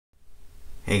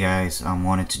Hey guys, I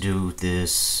wanted to do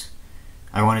this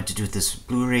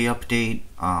Blu-ray update.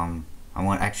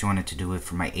 Actually wanted to do it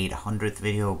for my 800th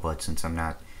video, but since I'm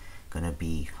not gonna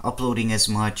be uploading as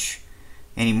much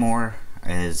anymore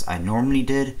as I normally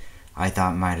did, I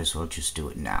thought might as well just do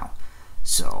it now.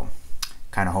 So,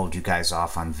 kind of hold you guys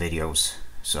off on videos.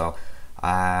 So,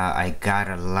 I got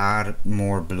a lot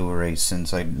more Blu-rays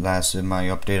since I last did my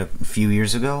update a few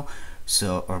years ago.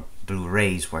 So, or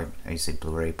Blu-rays, why I say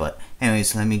Blu-ray, but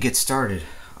anyways, let me get started.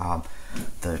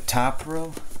 The top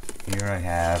row, here I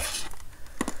have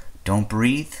Don't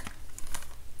Breathe.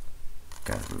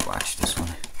 Gotta rewatch this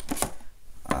one.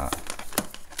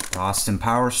 The Austin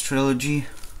Powers trilogy.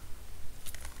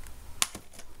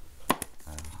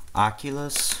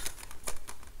 Oculus.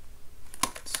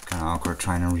 It's kind of awkward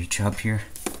trying to reach up here.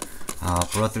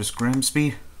 Brothers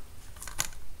Grimsby.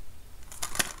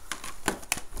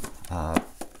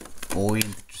 Boy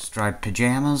in Striped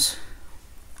Pajamas.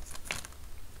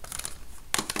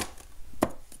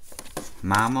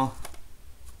 Mama.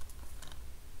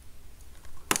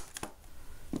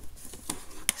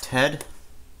 Ted.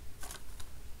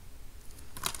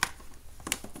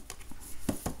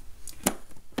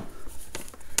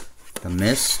 The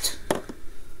Mist.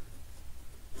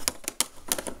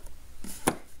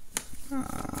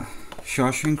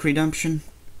 Shawshank Redemption.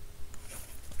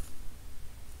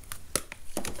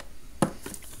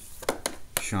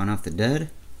 Shaun of the Dead.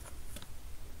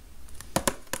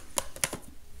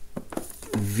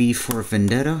 V for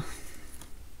Vendetta.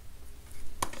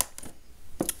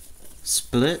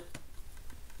 Split.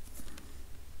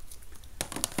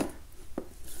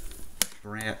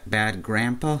 Bad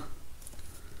Grandpa.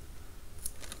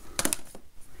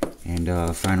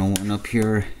 And final one up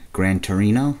here, Gran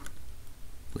Torino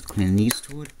with Clint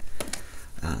Eastwood.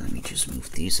 Let me just move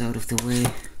these out of the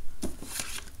way.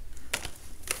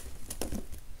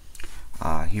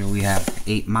 Here we have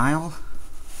 8 Mile,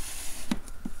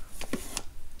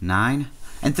 9,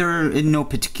 and they're in no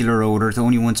particular order. The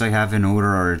only ones I have in order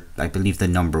are, I believe, the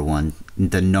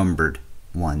numbered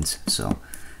ones. So,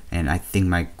 and I think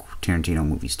my Tarantino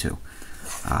movies too.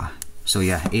 So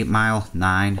yeah, 8 Mile,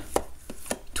 9,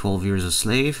 12 Years a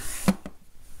Slave,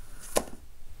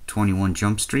 21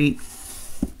 Jump Street,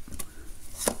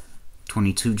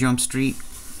 22 Jump Street,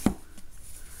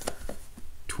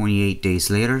 28 Days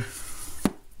Later,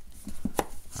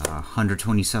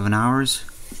 127 Hours,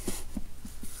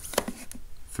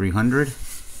 300,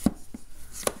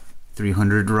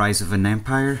 300 Rise of an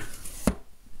Empire,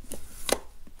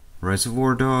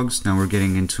 Reservoir Dogs. Now we're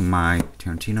getting into my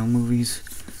Tarantino movies.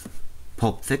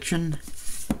 Pulp Fiction,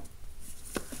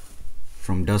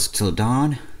 From Dusk Till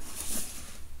Dawn,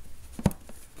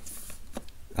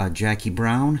 Jackie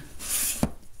Brown,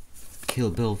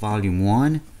 Kill Bill Volume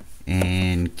 1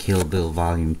 and Kill Bill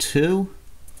Volume 2,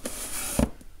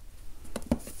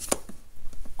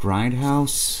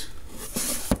 Grindhouse,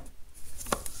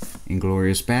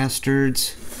 Inglourious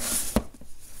Bastards,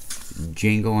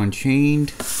 Django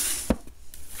Unchained,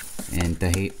 and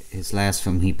his last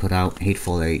film he put out,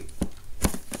 Hateful Eight.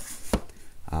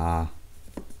 Crap,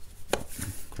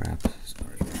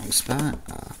 sorry, wrong spot.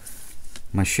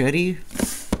 Machete,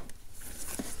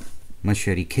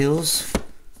 Machete Kills,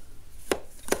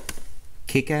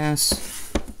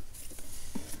 Kick-Ass,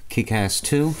 Kick-Ass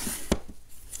 2,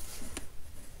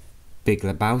 Big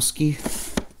Lebowski,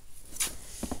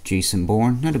 Jason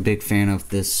Bourne. Not a big fan of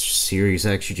this series.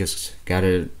 I actually just got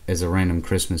it as a random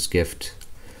Christmas gift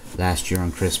last year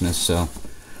on Christmas, so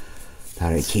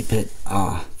thought I'd keep it.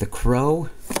 The Crow,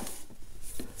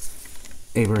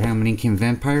 Abraham Lincoln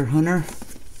Vampire Hunter,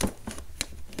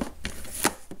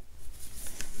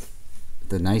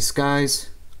 The Nice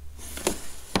Guys,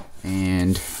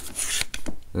 and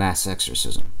Last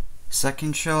Exorcism.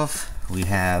 Second shelf, we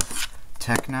have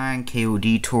Tech 9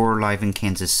 KOD Tour live in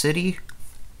Kansas City.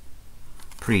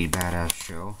 Pretty badass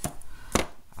show.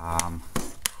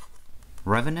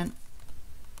 Revenant,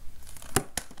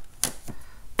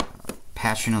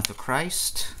 Passion of the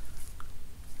Christ,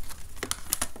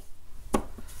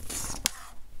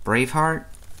 Braveheart,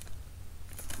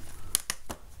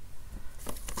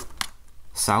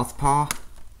 Southpaw,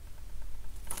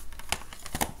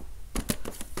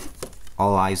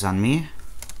 All Eyes on Me,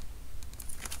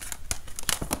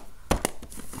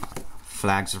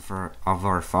 Flags of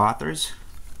Our Fathers,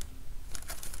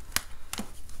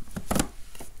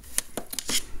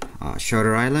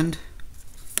 Shutter Island,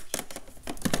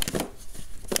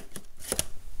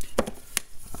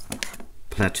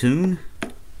 Platoon,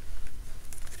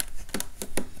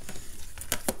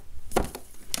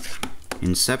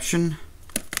 Inception,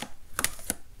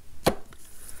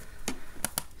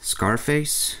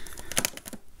 Scarface,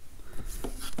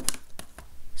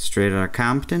 Straight Outta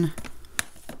Compton,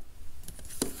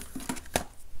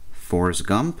 Forrest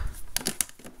Gump,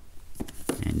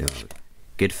 and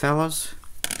Goodfellas.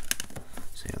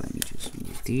 So let me just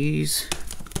move these.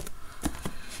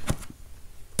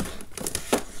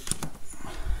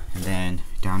 And then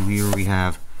down here we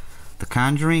have The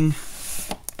Conjuring,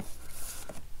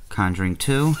 Conjuring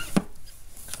 2,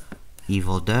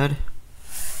 Evil Dead,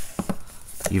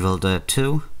 Evil Dead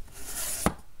 2,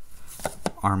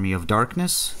 Army of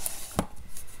Darkness,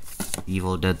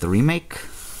 Evil Dead the Remake,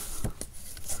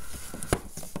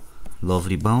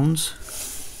 Lovely Bones,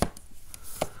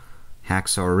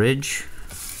 Hacksaw Ridge,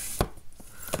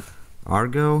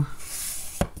 Argo,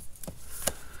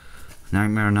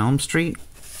 Nightmare on Elm Street,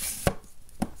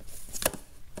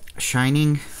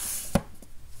 Shining,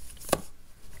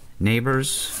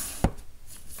 Neighbors,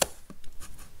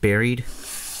 Buried,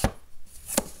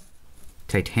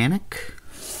 Titanic,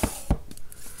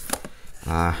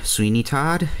 Sweeney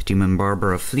Todd, Demon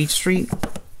Barber of Fleet Street,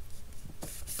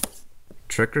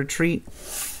 Trick or Treat,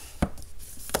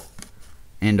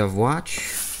 End of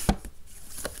Watch,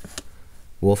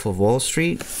 Wolf of Wall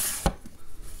Street,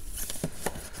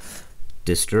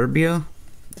 Disturbia,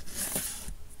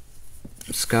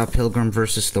 Scott Pilgrim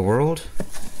vs. the World,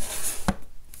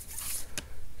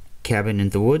 Cabin in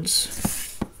the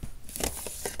Woods,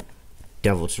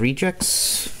 Devil's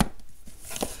Rejects,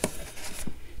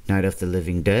 Night of the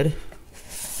Living Dead,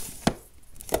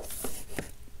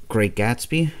 Great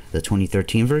Gatsby, the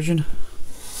 2013 version,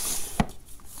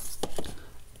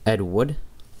 Ed Wood,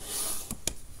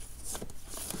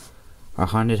 A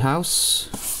Haunted House,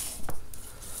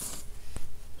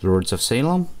 Lords of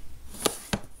Salem,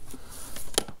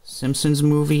 Simpsons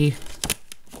movie,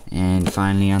 and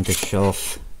finally on the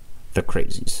shelf, The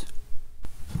Crazies.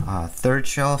 Third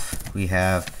shelf, we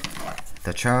have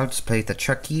the Child's Play the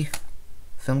Chucky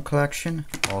film collection,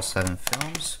 all 7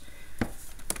 films.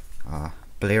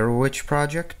 Blair Witch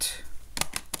Project,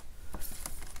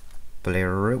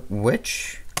 Blair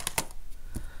Witch,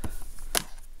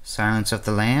 Silence of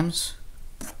the Lambs,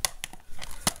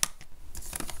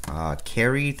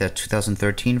 Carrie, the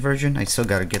 2013 version. I still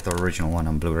gotta get the original one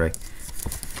on Blu-ray.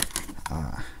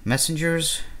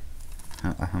 Messengers.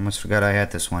 I almost forgot I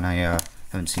had this one. I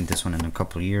haven't seen this one in a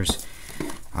couple of years.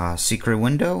 Secret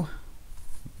Window.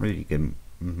 Really good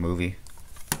movie.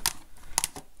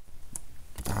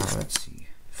 Let's see.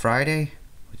 Friday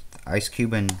with Ice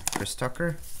Cube and Chris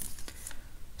Tucker.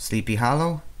 Sleepy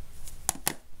Hollow.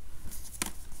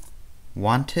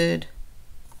 Wanted.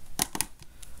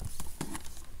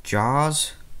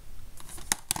 Jaws.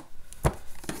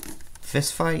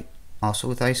 Fist Fight, also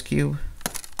with Ice Cube.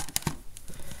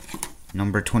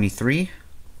 Number 23.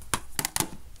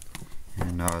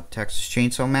 And Texas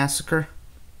Chainsaw Massacre.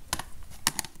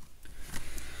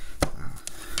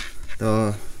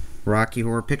 The Rocky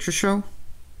Horror Picture Show.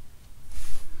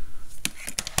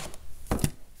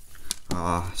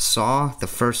 Saw, the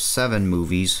first 7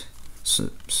 movies.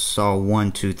 Saw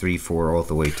 1, 2, 3, 4, all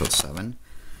the way till 7.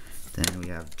 Then we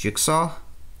have Jigsaw,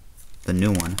 the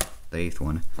new one, the 8th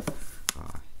one.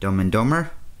 Dumb and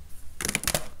Dumber,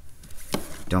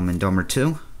 Dumb and Dumber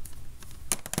 2,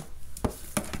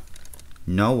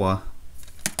 Noah,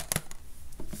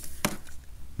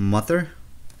 Mother,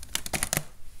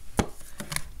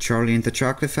 Charlie and the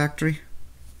Chocolate Factory,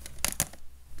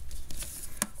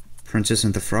 Princess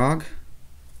and the Frog,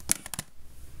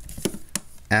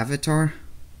 Avatar,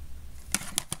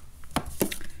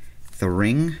 The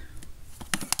Ring,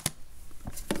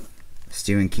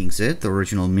 Stephen King's It, the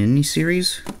original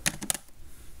miniseries,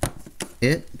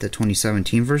 It, the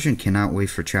 2017 version, cannot wait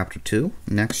for Chapter 2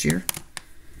 next year,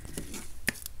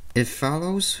 It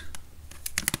Follows,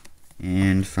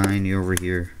 and finally over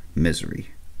here, Misery.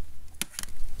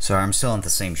 Sorry, I'm still on the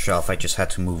same shelf, I just had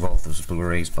to move all those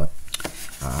Blu-rays, but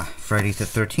Friday the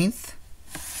 13th,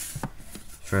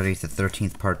 Friday the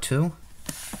 13th Part 2,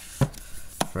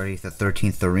 Friday the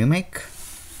 13th the remake,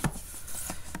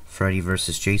 Freddy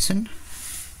vs. Jason,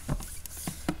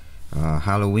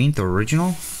 Halloween the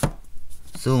original,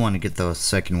 still want to get the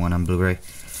second one on Blu-ray,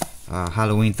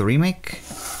 Halloween the remake,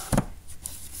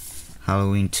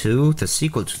 Halloween 2, the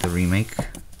sequel to the remake,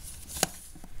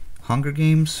 Hunger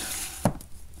Games,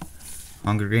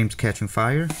 Hunger Games Catching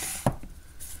Fire,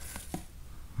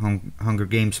 Hunger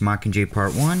Games Mockingjay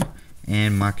Part 1,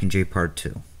 and Mockingjay Part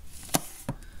 2.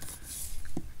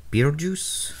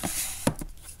 Beetlejuice,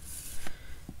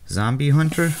 Zombie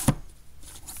Hunter,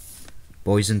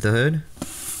 Boys in the Hood,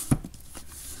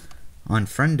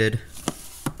 Unfriended,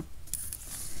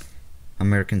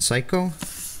 American Psycho,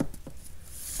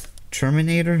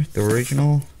 Terminator, the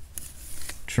original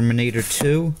Terminator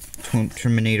 2,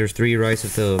 Terminator 3 Rise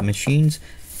of the Machines,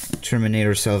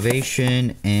 Terminator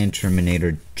Salvation, and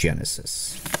Terminator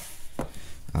Genesis.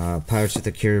 Pirates of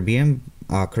the Caribbean,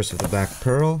 Curse of the Black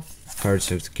Pearl,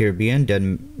 Pirates of the Caribbean, Dead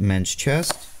Man's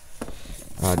Chest,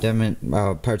 Pirates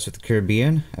of the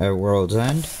Caribbean, At World's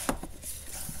End,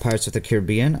 Pirates of the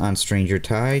Caribbean, On Stranger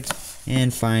Tides,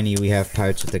 and finally we have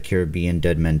Pirates of the Caribbean,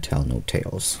 Dead Men Tell No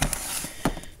Tales.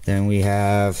 Then we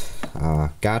have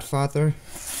Godfather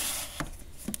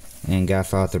and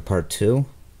Godfather Part 2.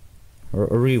 I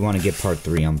really want to get Part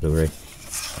 3 on Blu-ray.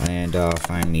 And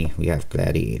finally we have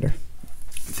Gladiator.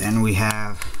 Then we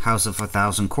have House of a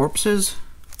Thousand Corpses,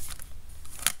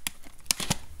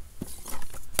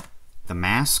 The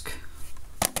Mask,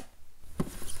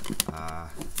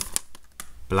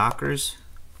 Blockers,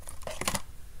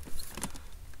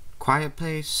 Quiet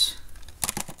Place,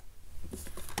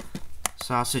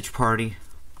 Sausage Party,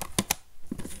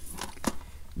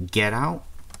 Get Out,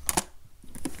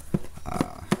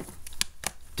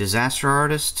 Disaster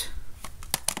Artist,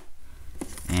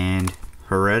 and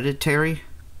Hereditary.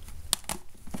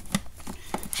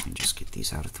 Let me just get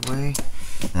these out of the way.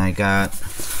 Then I got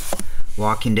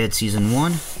Walking Dead Season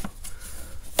 1,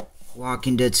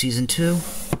 Walking Dead Season 2,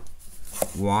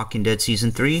 Walking Dead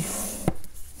Season 3,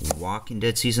 Walking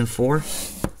Dead Season 4,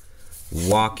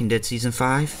 Walking Dead Season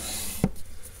 5,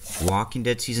 Walking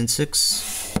Dead Season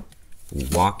 6,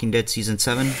 Walking Dead Season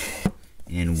 7,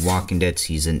 and Walking Dead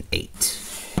Season 8.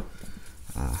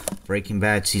 Breaking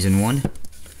Bad Season 1,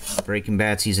 Breaking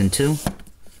Bad Season 2,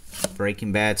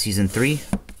 Breaking Bad Season 3,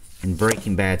 and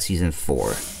Breaking Bad Season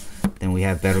 4. Then we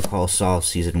have Better Call Saul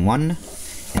Season 1,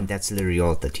 and that's literally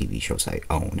all the TV shows I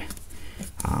own.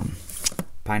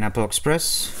 Pineapple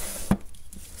Express,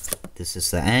 This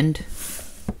Is the End,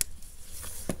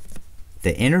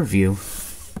 The Interview,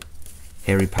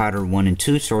 Harry Potter 1 and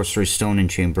 2, Sorcerer's Stone and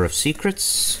Chamber of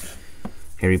Secrets,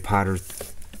 Harry Potter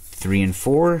 3 and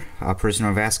 4,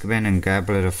 Prisoner of Azkaban and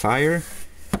Goblet of Fire,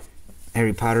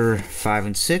 Harry Potter 5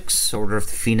 and 6, Order of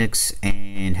the Phoenix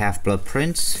and Half-Blood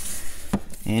Prince,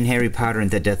 and Harry Potter and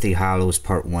the Deathly Hallows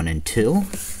Part 1 and 2.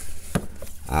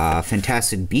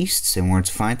 Fantastic Beasts and Where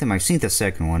to Find Them. I've seen the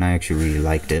second one. I actually really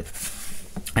liked it.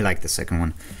 I like the second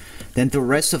one. Then the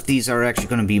rest of these are actually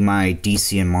going to be my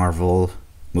DC and Marvel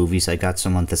movies. I got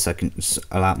some on the second,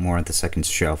 a lot more on the second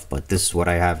shelf, but this is what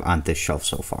I have on this shelf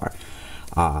so far.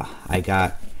 I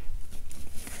got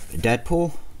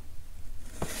Deadpool,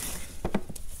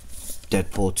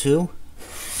 Deadpool 2,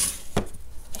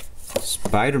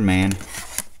 Spider-Man,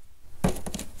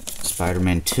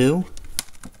 Spider-Man 2,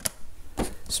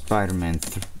 Spider-Man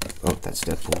oh, that's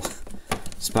Deadpool,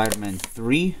 Spider-Man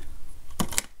 3,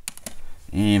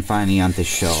 and finally on this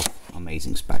shelf,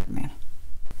 Amazing Spider-Man.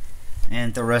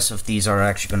 And the rest of these are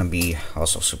actually going to be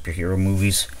also superhero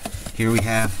movies. Here we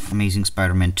have Amazing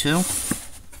Spider-Man 2,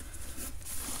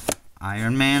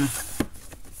 Iron Man,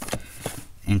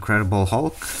 Incredible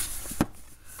Hulk,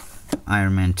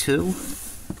 Iron Man 2,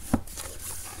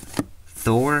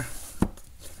 Thor,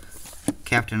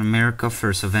 Captain America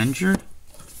First Avenger,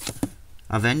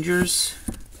 Avengers,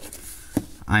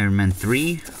 Iron Man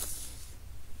 3,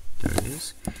 there it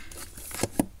is,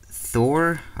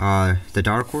 Thor, The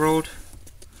Dark World,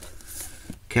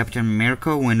 Captain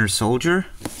America Winter Soldier,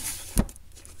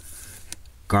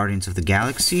 Guardians of the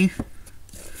Galaxy,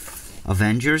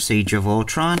 Avengers Age of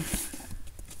Ultron,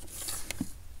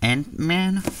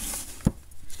 Ant-Man,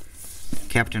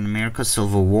 Captain America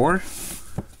Civil War,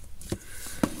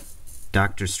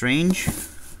 Doctor Strange,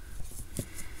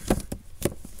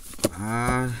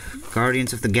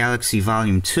 Guardians of the Galaxy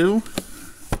Volume 2,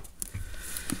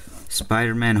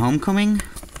 Spider-Man Homecoming,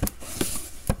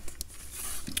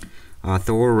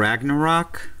 Thor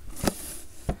Ragnarok,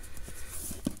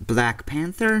 Black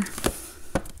Panther,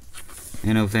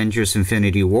 and Avengers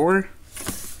Infinity War,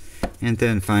 and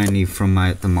then finally from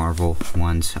the Marvel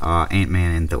ones,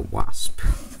 Ant-Man and the Wasp.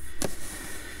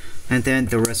 And then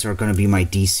the rest are going to be my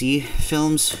DC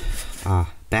films,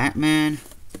 Batman,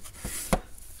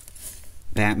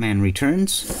 Batman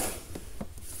Returns,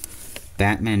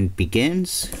 Batman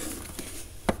Begins,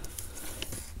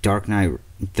 Dark Knight,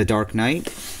 The Dark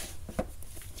Knight,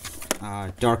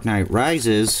 Dark Knight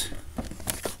Rises,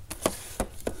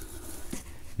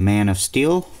 Man of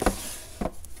Steel,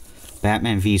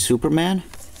 Batman v Superman,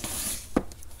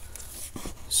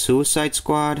 Suicide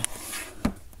Squad,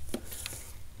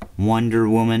 Wonder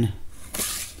Woman,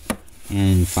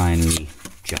 and finally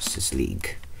Justice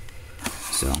League.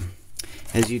 So,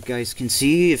 as you guys can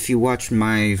see, if you watched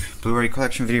my Blu Ray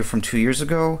collection video from 2 years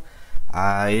ago,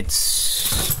 my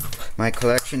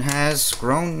collection has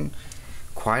grown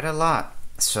quite a lot.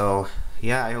 So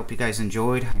yeah, I hope you guys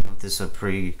enjoyed. I know this is a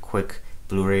pretty quick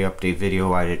Blu-ray update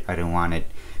video. I didn't want it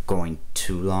going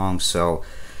too long, so.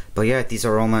 But yeah, these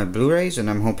are all my Blu-rays, and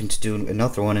I'm hoping to do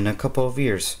another one in a couple of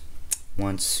years,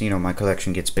 once, you know, my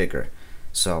collection gets bigger.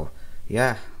 So,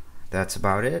 yeah, that's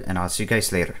about it, and I'll see you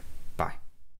guys later.